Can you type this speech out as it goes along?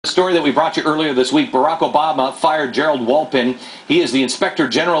The story that we brought you earlier this week, Barack Obama fired Gerald Walpin. He is the Inspector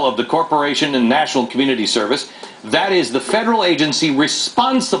General of the Corporation and National Community Service. That is the federal agency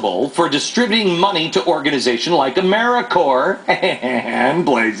responsible for distributing money to organizations like AmeriCorps and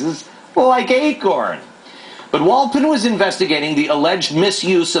places like Acorn. But Walpin was investigating the alleged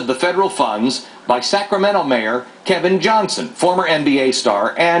misuse of the federal funds by Sacramento Mayor Kevin Johnson, former NBA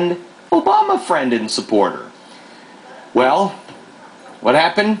star and Obama friend and supporter. Well, what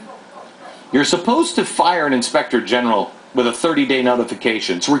happened? You're supposed to fire an inspector general with a 30-day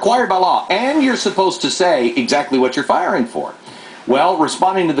notification. It's required by law. And you're supposed to say exactly what you're firing for. Well,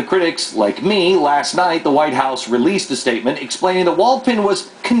 responding to the critics like me, last night the White House released a statement explaining that Walpin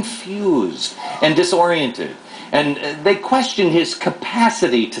was confused and disoriented. And they questioned his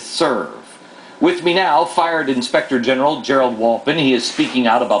capacity to serve. With me now, fired Inspector General Gerald Walpin. He is speaking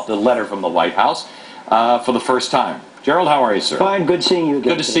out about the letter from the White House for the first time. Gerald, how are you, sir? Fine, good seeing you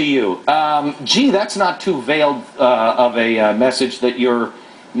again. Good to see you. Gee, that's not too veiled of a message that you're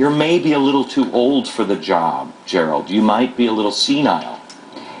maybe a little too old for the job, Gerald. You might be a little senile.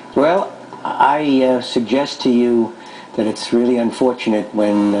 Well, I suggest to you that it's really unfortunate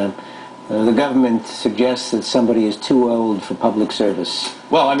when the government suggests that somebody is too old for public service.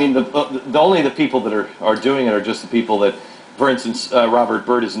 Well, I mean, only the people that are doing it are just the people that, for instance, Robert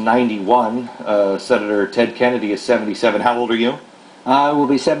Byrd is 91, Senator Ted Kennedy is 77. How old are you? I will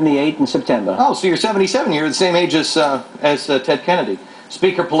be 78 in September. Oh, so you're 77. You're the same age as Ted Kennedy.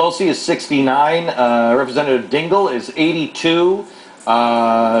 Speaker Pelosi is 69. Representative Dingell is 82.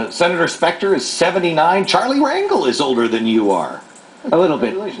 Senator Specter is 79. Charlie Rangel is older than you are. A little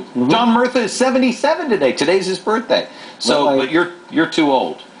bit. Mm-hmm. John Murtha is 77 today. Today's his birthday. So, well, but you're too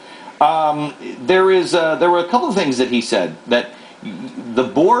old. There were a couple of things that he said. That the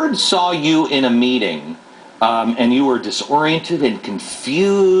board saw you in a meeting, and you were disoriented and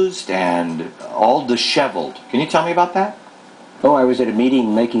confused and all disheveled. Can you tell me about that? Oh, I was at a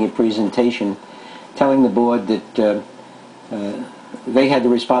meeting making a presentation, telling the board that they had the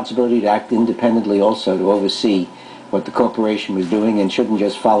responsibility to act independently also, to oversee what the corporation was doing and shouldn't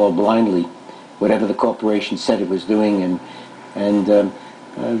just follow blindly whatever the corporation said it was doing, and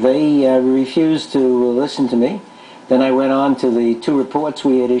they refused to listen to me. Then I went on to the two reports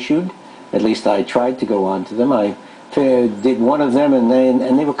we had issued. At least I tried to go on to them. I did one of them,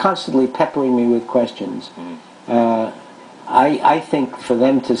 and they were constantly peppering me with questions. I think for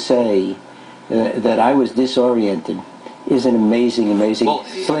them to say that I was disoriented is an amazing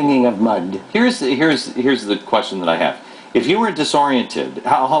slinging of mud. Here's the question that I have. If you were disoriented,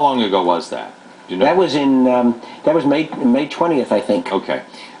 how long ago was that? Do you know? That was in that was May 20th, I think. Okay,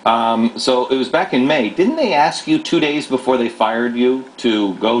 so it was back in May. Didn't they ask you 2 days before they fired you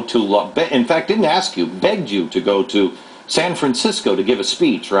to go to? In fact, didn't ask you, begged you to go to San Francisco to give a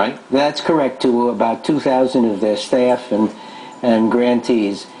speech, right? That's correct. To about 2,000 of their staff and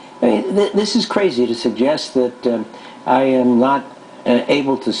grantees. I mean, this is crazy to suggest that I am not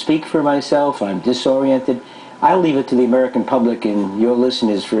able to speak for myself. I'm disoriented. I'll leave it to the American public and your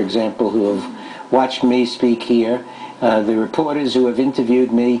listeners, for example, who have watched me speak here, the reporters who have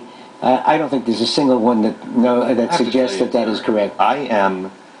interviewed me. I don't think there's a single one that suggests that is correct. I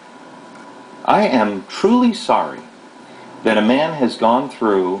am truly sorry that a man has gone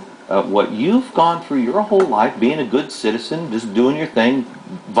through what you've gone through your whole life, being a good citizen, just doing your thing,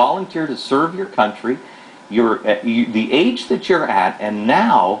 volunteer to serve your country. You're at the age that you're at, and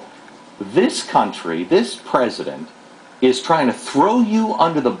now this country, this president, is trying to throw you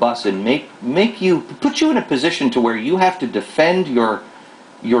under the bus and put you in a position to where you have to defend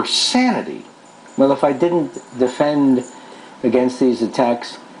your sanity. Well, if I didn't defend against these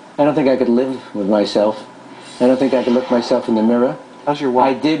attacks, I don't think I could live with myself. I don't think I could look myself in the mirror. How's your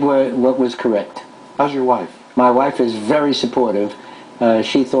wife? I did what was correct. How's your wife? My wife is very supportive.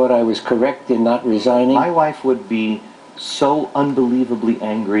 She thought I was correct in not resigning. My wife would be so unbelievably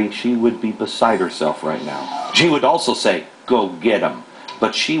angry. She would be beside herself right now. She would also say, "Go get him,"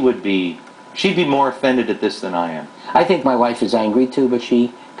 but she'd be more offended at this than I am. I think my wife is angry too, but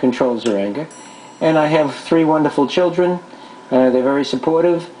she controls her anger. And I have 3 wonderful children. They're very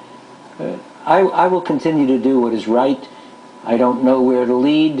supportive. I will continue to do what is right. I don't know where to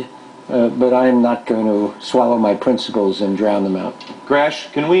lead, but I'm not going to swallow my principles and drown them out.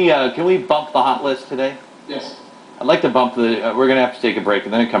 Gresh, can we bump the hot list today? Yes. I'd like to bump we're going to have to take a break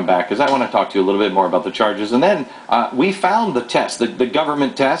and then come back because I want to talk to you a little bit more about the charges. And then we found the test, the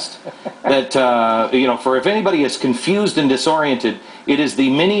government test, that, for if anybody is confused and disoriented, it is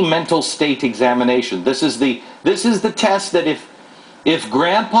the mini mental state examination. This is the test that if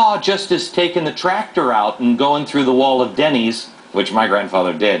Grandpa just is taking the tractor out and going through the wall of Denny's, which my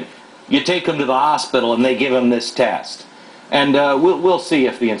grandfather did, you take him to the hospital and they give him this test. And we'll see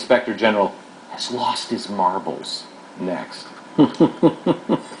if the Inspector General has lost his marbles next.